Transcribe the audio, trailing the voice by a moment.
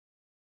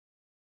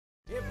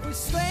If we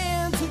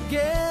stand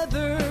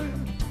together,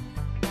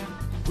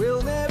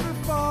 we'll never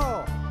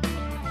fall.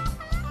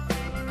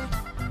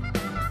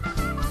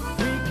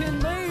 We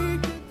can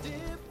make a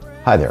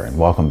difference. Hi there, and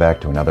welcome back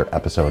to another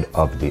episode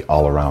of the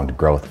All Around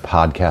Growth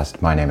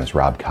Podcast. My name is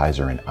Rob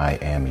Kaiser, and I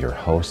am your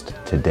host.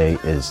 Today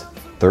is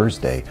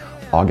Thursday,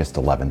 August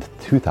 11th,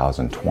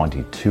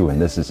 2022,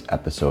 and this is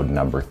episode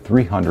number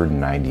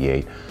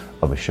 398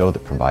 of a show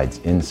that provides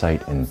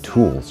insight and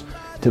tools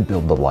to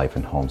build the life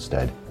and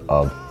homestead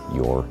of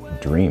your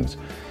dreams.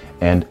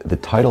 And the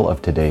title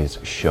of today's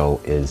show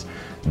is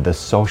The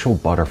Social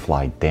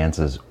Butterfly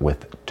Dances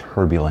with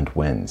Turbulent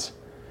Winds.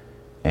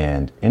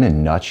 And in a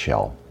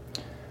nutshell,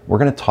 we're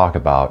going to talk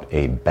about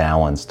a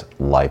balanced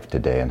life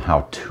today and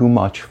how too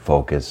much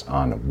focus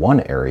on one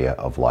area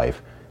of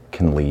life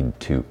can lead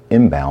to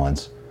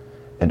imbalance.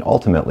 And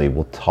ultimately,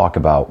 we'll talk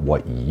about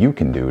what you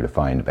can do to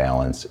find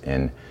balance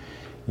in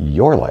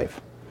your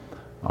life.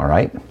 All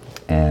right?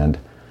 And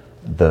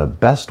the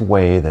best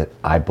way that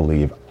I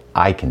believe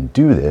I can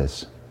do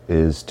this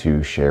is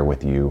to share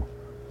with you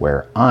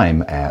where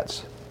I'm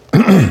at,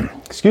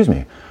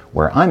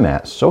 where I'm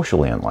at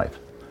socially in life.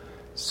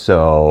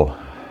 So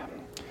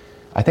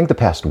I think the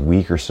past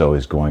week or so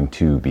is going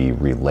to be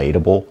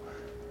relatable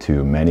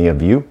to many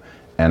of you,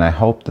 and I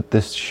hope that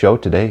this show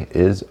today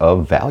is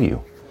of value.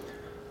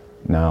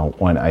 Now,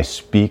 when I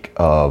speak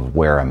of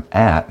where I'm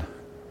at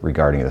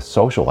regarding the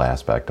social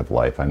aspect of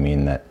life, I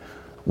mean that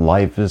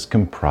life is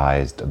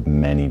comprised of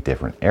many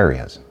different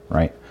areas,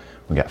 right?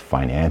 We got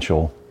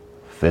financial,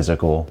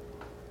 physical,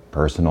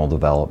 personal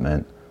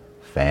development,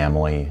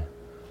 family,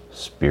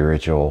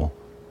 spiritual,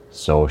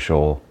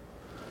 social,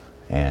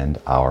 and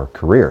our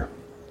career.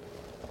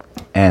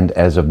 And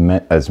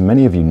as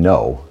many of you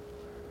know,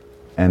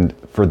 and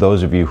for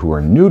those of you who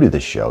are new to the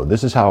show,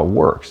 this is how it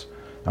works.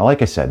 Now,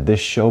 like I said, this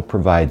show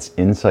provides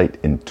insight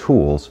and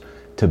tools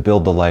to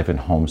build the life and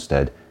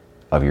homestead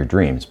of your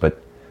dreams.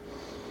 But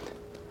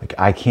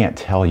I can't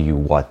tell you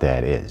what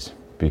that is,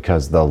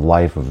 because the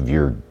life of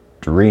your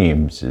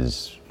dreams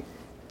is,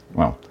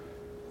 well,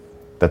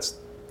 that's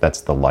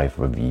the life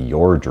of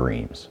your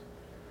dreams.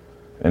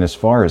 And as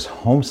far as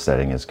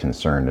homesteading is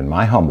concerned, in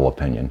my humble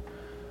opinion,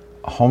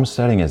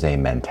 homesteading is a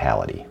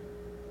mentality.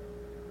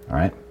 All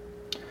right?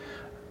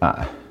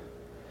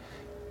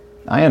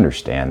 I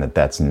understand that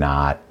that's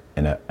not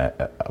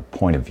a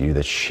point of view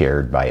that's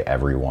shared by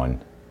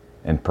everyone,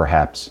 and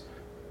perhaps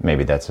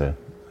maybe that's a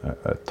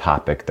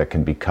topic that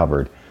can be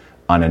covered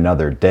on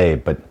another day,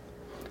 but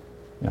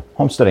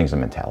homesteading is a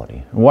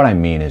mentality. And what I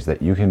mean is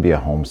that you can be a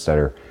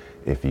homesteader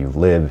if you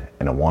live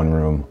in a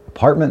one-room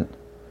apartment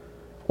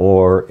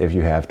or if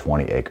you have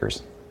 20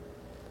 acres.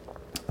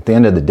 At the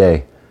end of the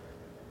day,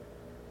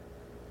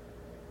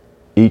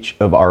 each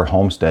of our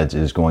homesteads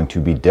is going to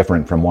be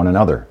different from one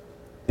another.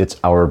 It's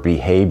our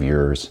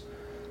behaviors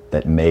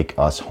that make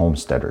us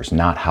homesteaders,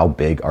 not how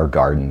big our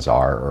gardens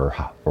are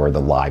or the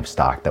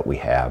livestock that we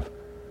have.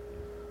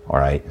 All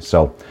right.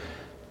 So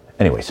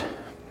anyways,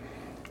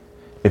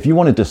 if you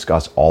want to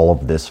discuss all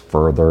of this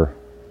further,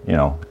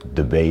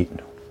 debate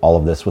all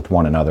of this with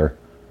one another,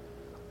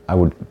 I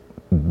would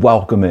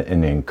welcome it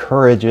and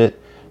encourage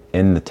it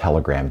in the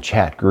Telegram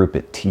chat group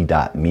at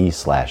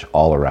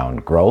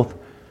t.me/allaroundgrowth.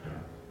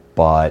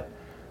 But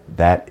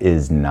that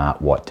is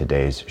not what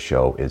today's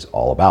show is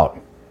all about.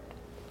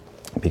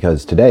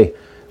 Because today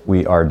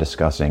we are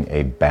discussing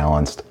a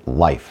balanced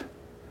life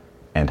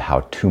and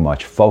how too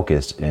much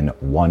focus in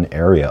one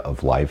area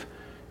of life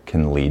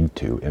can lead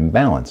to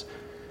imbalance.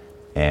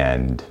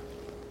 And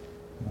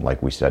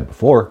like we said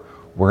before,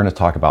 we're going to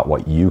talk about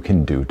what you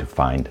can do to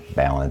find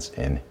balance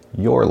in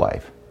your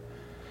life.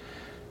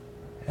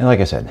 And like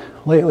I said,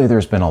 lately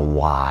there's been a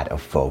lot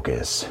of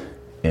focus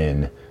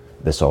in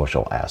the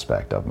social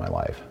aspect of my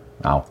life.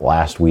 Now,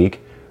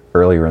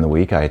 earlier in the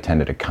week, I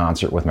attended a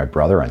concert with my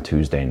brother on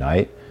Tuesday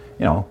night.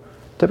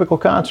 Typical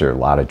concert, a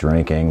lot of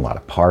drinking, a lot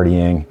of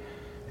partying.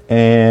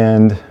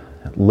 And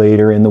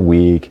later in the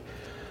week,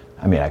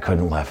 I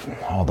couldn't let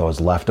all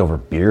those leftover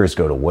beers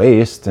go to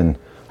waste, and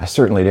I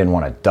certainly didn't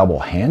want to double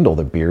handle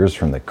the beers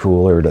from the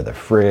cooler to the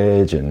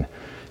fridge and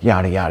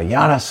yada, yada,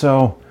 yada.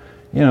 So,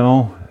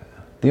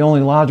 the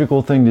only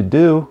logical thing to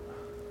do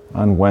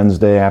on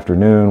Wednesday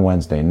afternoon,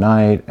 Wednesday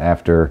night,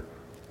 after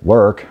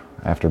work,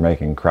 after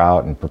making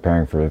kraut and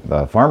preparing for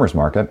the farmer's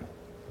market,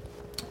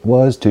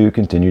 was to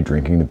continue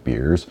drinking the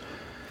beers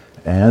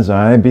as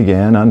I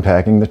began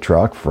unpacking the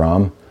truck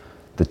from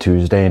the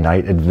Tuesday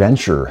night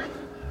adventure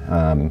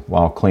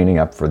while cleaning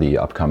up for the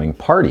upcoming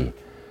party.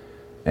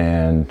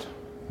 And,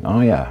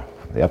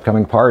 the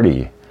upcoming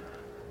party.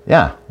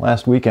 Yeah,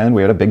 last weekend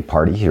we had a big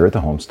party here at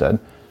the homestead,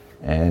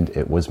 and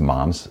it was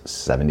Mom's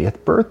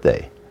 70th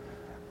birthday.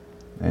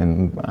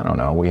 And I don't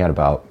know, we had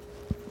about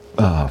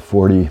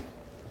 40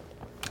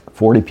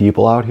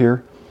 people out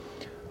here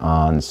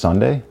on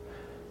Sunday,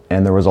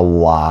 and there was a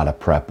lot of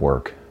prep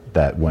work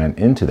that went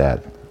into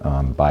that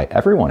by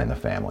everyone in the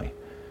family.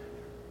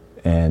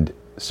 And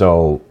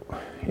so,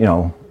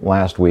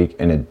 last week,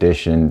 in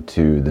addition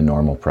to the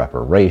normal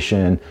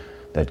preparation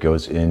that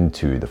goes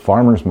into the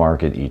farmer's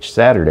market each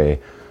Saturday,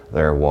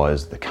 There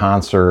was the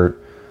concert,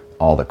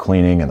 all the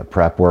cleaning and the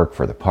prep work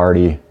for the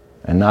party,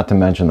 and not to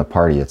mention the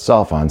party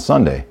itself on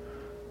Sunday,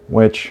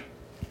 which,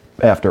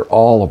 after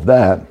all of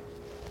that,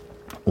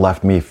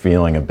 left me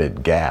feeling a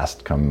bit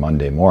gassed come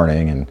Monday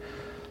morning and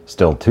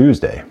still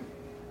Tuesday.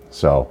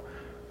 So,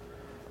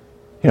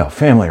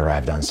 family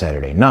arrived on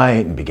Saturday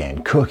night and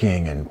began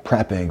cooking and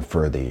prepping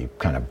for the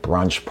kind of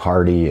brunch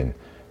party, and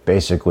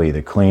basically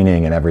the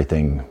cleaning and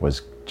everything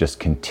was just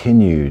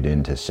continued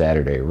into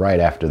Saturday, right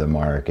after the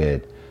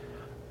market,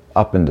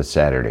 up into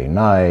Saturday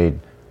night,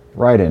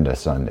 right into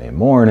Sunday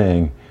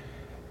morning,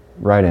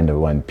 right into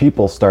when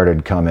people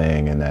started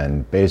coming, and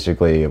then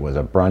basically it was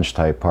a brunch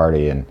type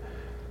party, and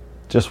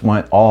just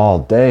went all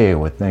day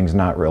with things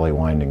not really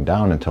winding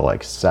down until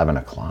like 7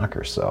 o'clock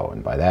or so.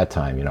 And by that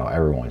time,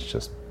 everyone's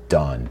just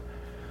done.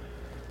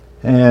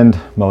 And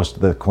most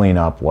of the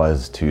cleanup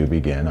was to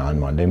begin on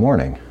Monday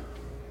morning.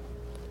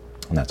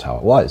 And that's how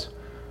it was.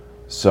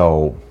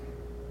 So,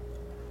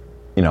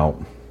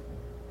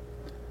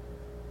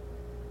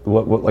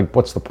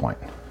 what's the point?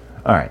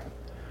 All right.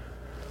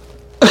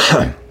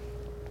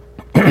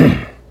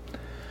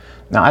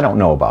 Now, I don't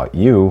know about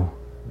you,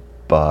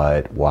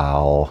 but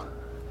while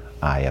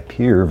I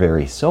appear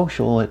very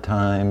social at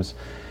times,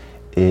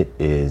 it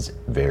is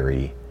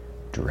very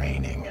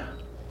draining.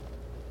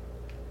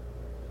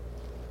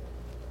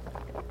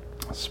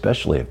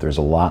 Especially if there's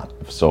a lot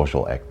of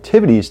social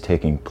activities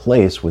taking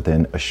place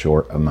within a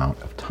short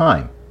amount of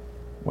time,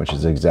 which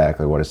is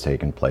exactly what has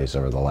taken place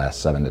over the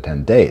last 7 to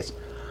 10 days,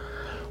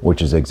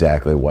 which is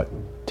exactly what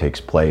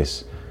takes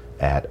place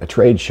at a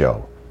trade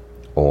show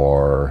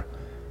or,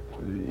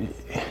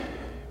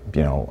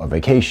 a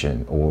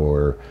vacation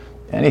or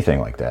anything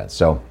like that.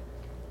 So,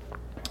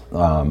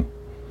 while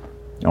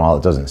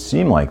it doesn't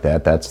seem like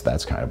that,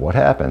 that's kind of what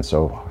happened.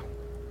 So,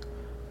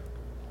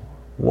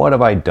 what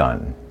have I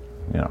done,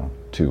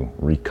 to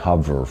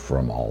recover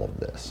from all of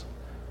this?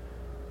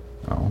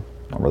 Well,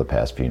 over the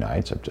past few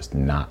nights, I've just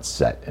not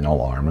set an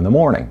alarm in the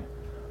morning.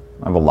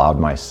 I've allowed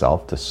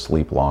myself to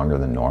sleep longer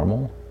than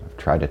normal. I've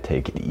tried to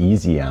take it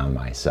easy on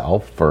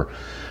myself for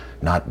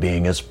not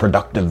being as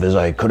productive as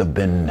I could have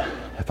been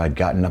if I'd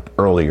gotten up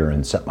earlier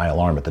and set my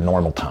alarm at the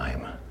normal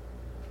time.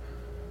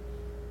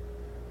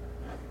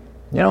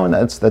 And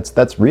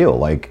that's real.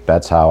 Like,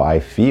 that's how I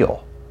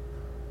feel.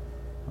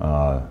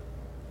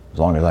 As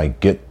long as I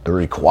get the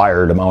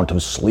required amount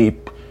of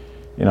sleep,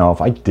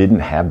 if I didn't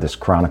have this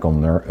chronic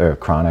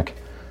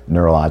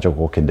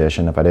neurological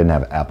condition, if I didn't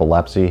have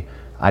epilepsy,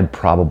 I'd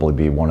probably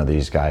be one of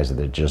these guys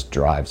that just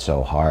drives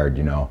so hard,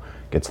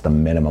 gets the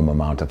minimum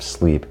amount of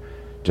sleep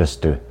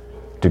just to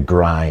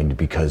grind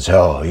because,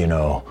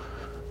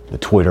 the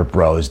Twitter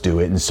bros do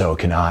it and so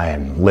can I,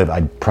 and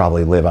I'd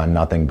probably live on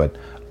nothing but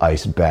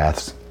ice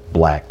baths,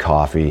 black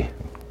coffee,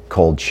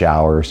 cold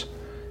showers,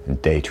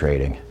 and day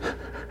trading.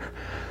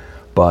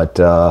 But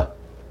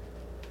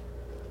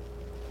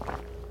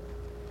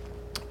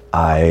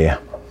I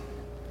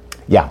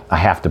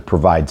have to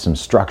provide some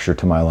structure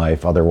to my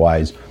life.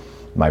 Otherwise,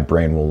 my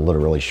brain will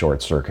literally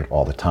short circuit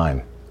all the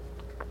time.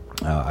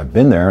 I've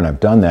been there and I've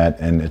done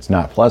that, and it's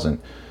not pleasant.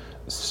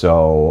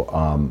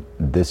 So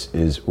this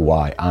is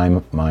why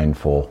I'm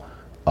mindful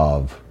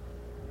of,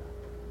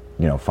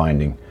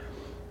 finding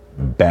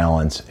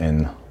balance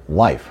in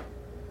life.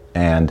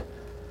 And,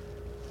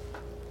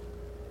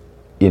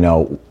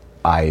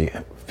 I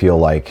feel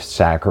like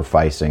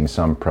sacrificing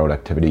some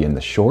productivity in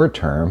the short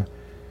term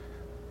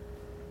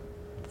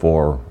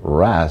for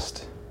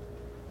rest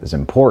is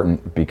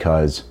important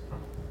because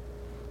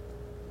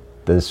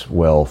this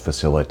will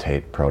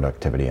facilitate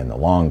productivity in the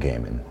long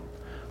game. And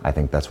I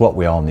think that's what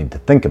we all need to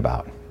think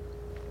about.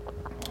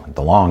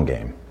 The long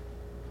game.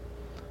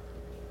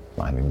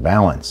 Finding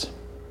balance.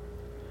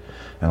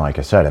 And like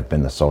I said, I've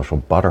been the social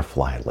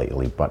butterfly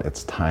lately, but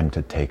it's time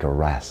to take a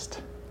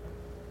rest.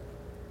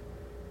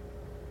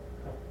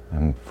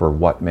 And for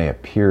what may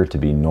appear to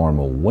be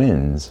normal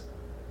winds,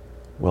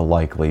 will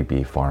likely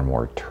be far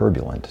more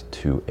turbulent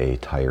to a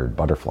tired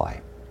butterfly.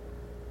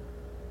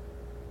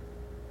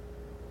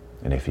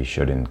 And if he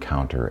should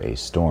encounter a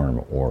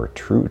storm or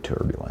true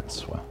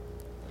turbulence, well,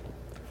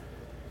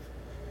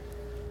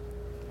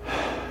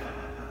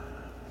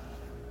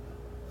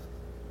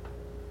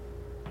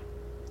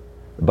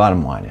 the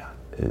bottom line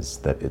is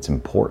that it's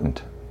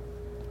important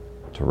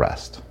to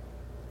rest.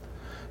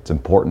 It's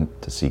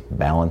important to seek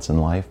balance in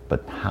life,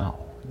 but how?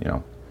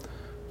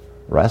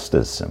 Rest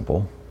is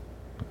simple,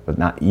 but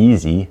not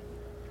easy.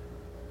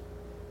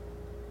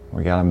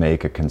 We got to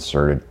make a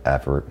concerted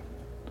effort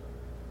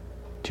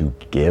to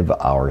give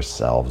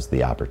ourselves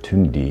the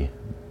opportunity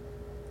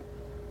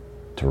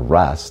to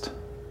rest,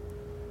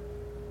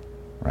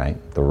 right?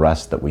 The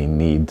rest that we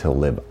need to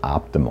live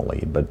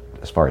optimally. But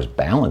as far as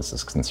balance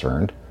is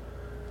concerned,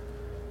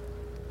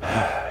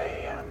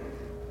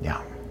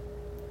 yeah,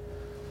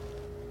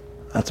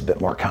 that's a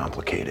bit more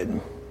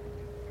complicated,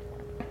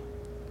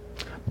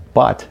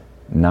 but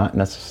not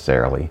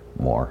necessarily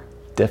more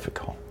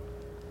difficult.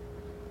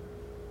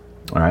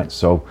 All right,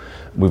 so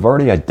we've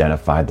already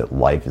identified that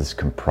life is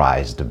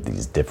comprised of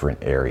these different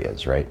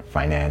areas, right?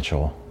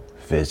 Financial,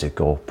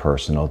 physical,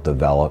 personal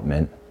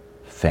development,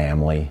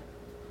 family,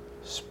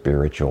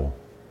 spiritual,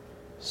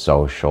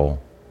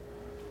 social,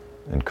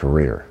 and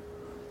career.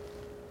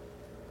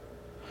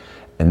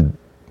 And,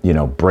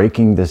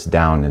 breaking this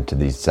down into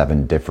these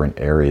 7 different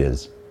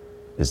areas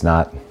is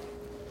not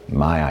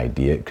my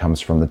idea. It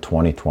comes from the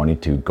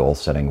 2022 Goal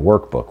Setting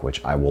Workbook,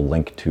 which I will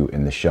link to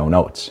in the show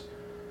notes.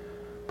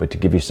 But to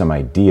give you some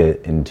idea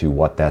into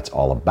what that's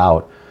all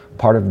about,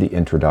 part of the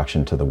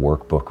introduction to the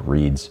workbook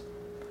reads,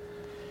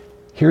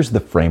 here's the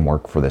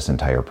framework for this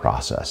entire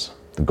process,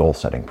 the goal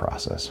setting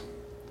process.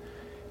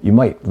 You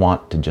might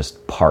want to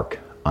just park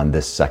on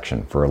this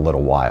section for a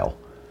little while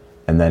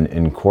and then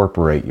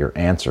incorporate your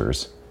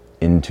answers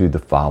into the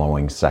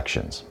following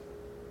sections.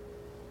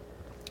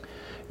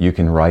 You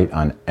can write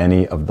on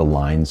any of the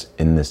lines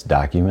in this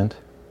document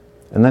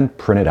and then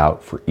print it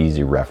out for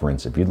easy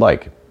reference if you'd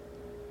like,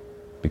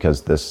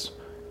 because this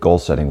goal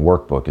setting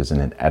workbook is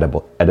an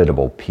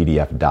editable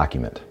PDF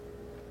document.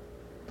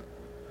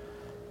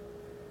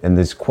 And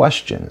these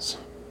questions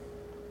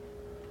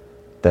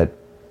that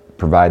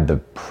provide the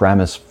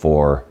premise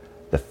for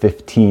the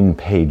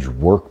 15-page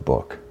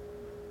workbook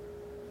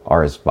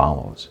are as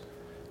follows.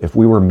 If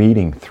we were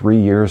meeting 3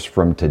 years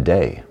from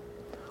today,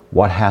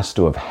 what has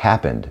to have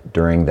happened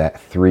during that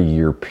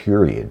 3-year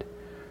period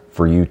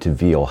for you to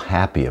feel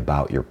happy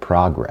about your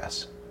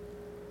progress?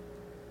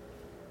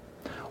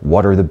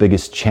 What are the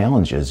biggest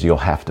challenges you'll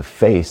have to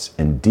face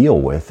and deal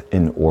with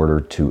in order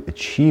to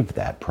achieve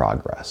that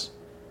progress?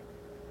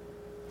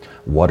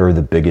 What are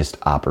the biggest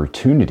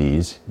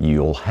opportunities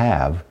you'll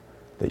have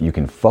that you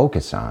can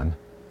focus on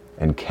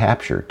and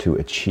capture to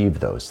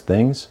achieve those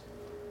things?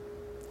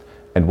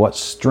 And what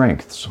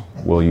strengths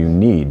will you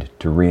need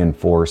to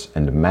reinforce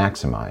and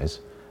maximize?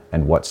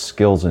 And what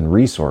skills and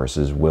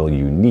resources will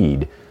you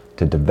need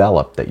to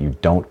develop that you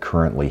don't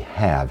currently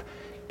have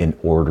in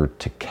order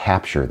to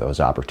capture those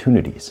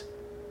opportunities?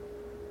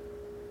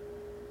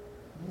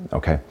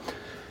 Okay.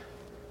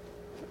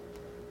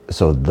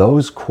 So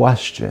those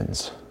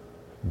questions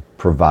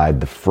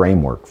provide the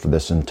framework for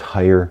this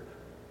entire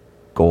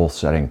goal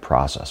setting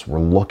process. We're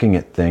looking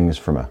at things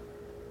from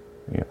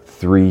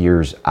 3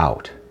 years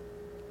out.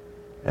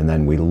 And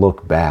then we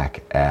look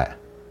back at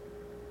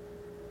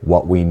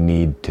what we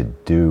need to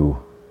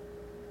do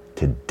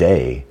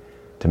today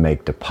to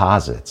make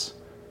deposits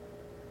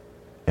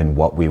in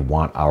what we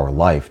want our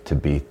life to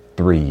be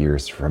 3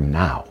 years from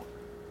now.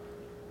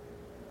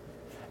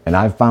 And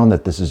I've found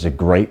that this is a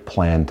great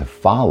plan to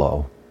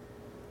follow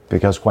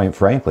because, quite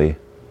frankly,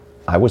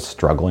 I was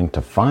struggling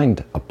to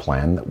find a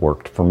plan that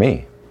worked for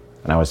me.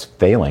 And I was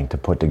failing to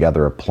put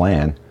together a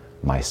plan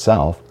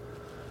myself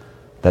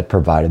that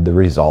provided the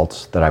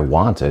results that I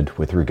wanted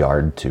with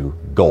regard to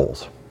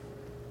goals.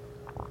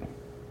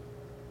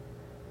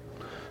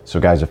 So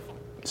guys, if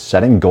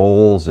setting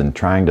goals and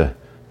trying to,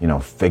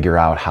 figure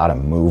out how to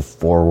move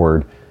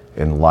forward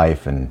in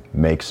life and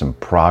make some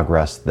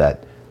progress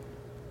that,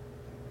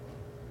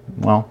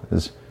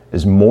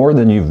 is more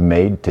than you've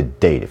made to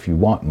date. If you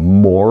want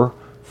more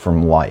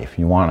from life,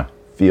 you want to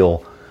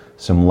feel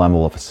some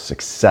level of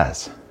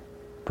success,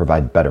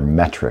 provide better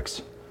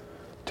metrics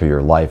to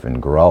your life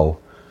and grow,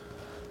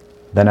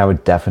 then I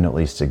would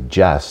definitely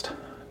suggest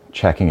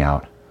checking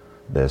out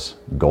this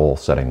goal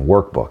setting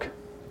workbook,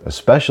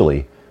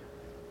 especially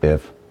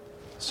if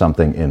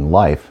something in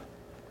life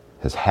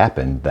has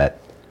happened that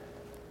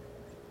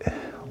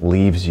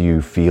leaves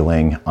you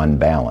feeling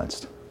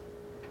unbalanced.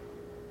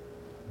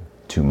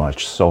 Too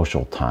much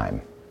social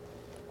time.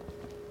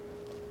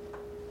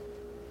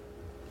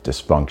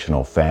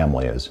 Dysfunctional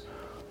family is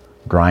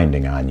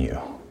grinding on you.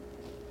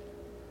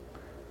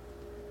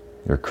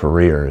 Your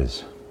career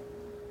is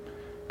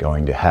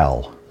going to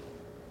hell.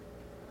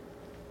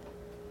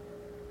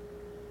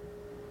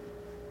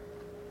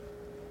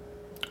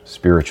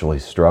 Spiritually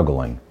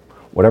struggling.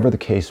 Whatever the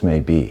case may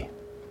be,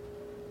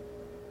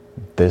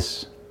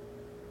 this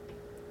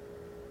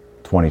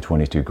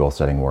 2022 goal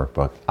setting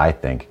workbook, I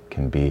think,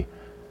 can be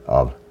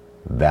of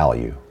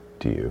value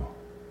to you.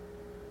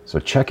 So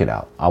check it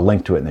out. I'll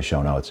link to it in the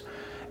show notes.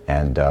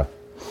 And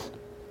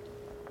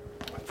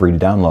free to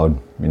download,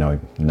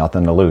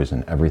 nothing to lose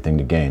and everything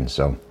to gain.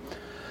 So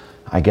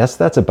I guess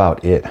that's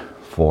about it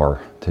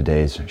for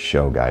today's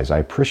show, guys. I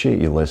appreciate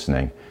you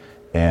listening.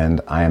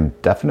 And I am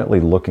definitely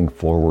looking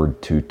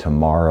forward to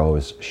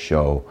tomorrow's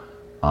show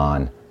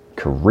on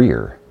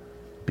career,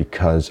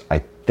 because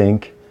I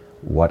think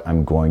what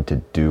I'm going to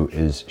do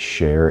is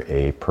share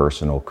a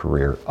personal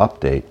career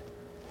update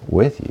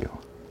with you.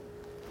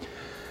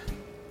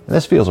 And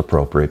this feels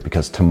appropriate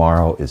because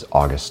tomorrow is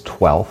August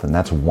 12th, and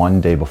that's one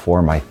day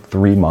before my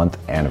 3-month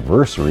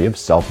anniversary of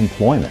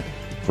self-employment.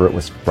 For it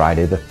was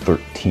Friday the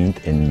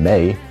 13th in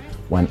May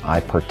when I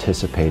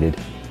participated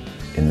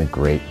in the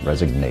Great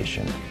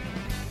Resignation.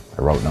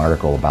 I wrote an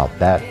article about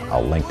that.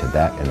 I'll link to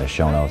that in the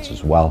show notes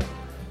as well.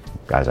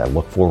 Guys, I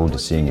look forward to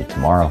seeing you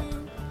tomorrow.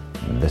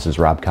 This is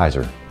Rob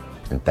Kaiser,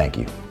 and thank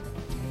you.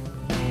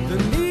 The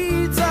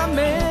needs are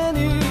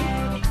many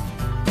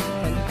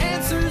and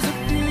answers a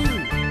few.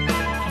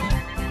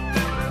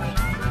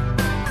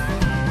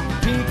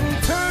 People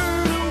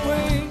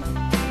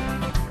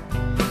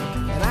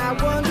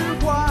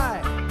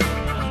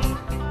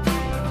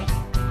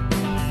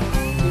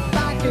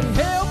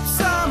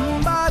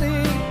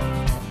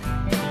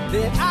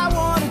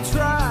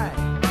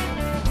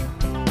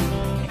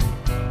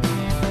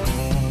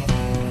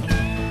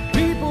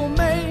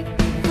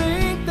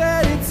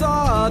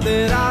God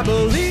that I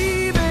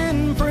believe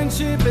in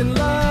friendship and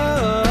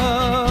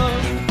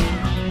love.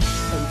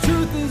 And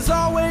truth is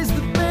always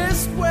the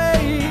best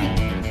way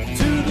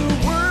to the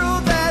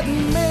world that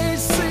may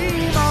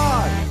seem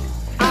odd.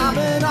 I'm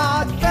an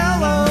odd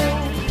fellow.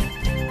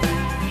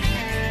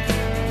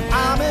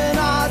 I'm an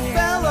odd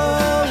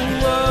fellow.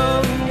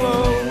 Whoa,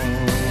 whoa.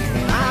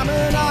 I'm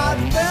an odd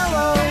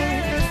fellow.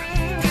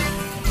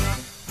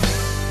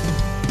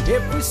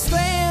 If we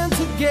stand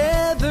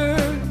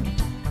together,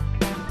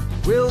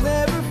 we'll never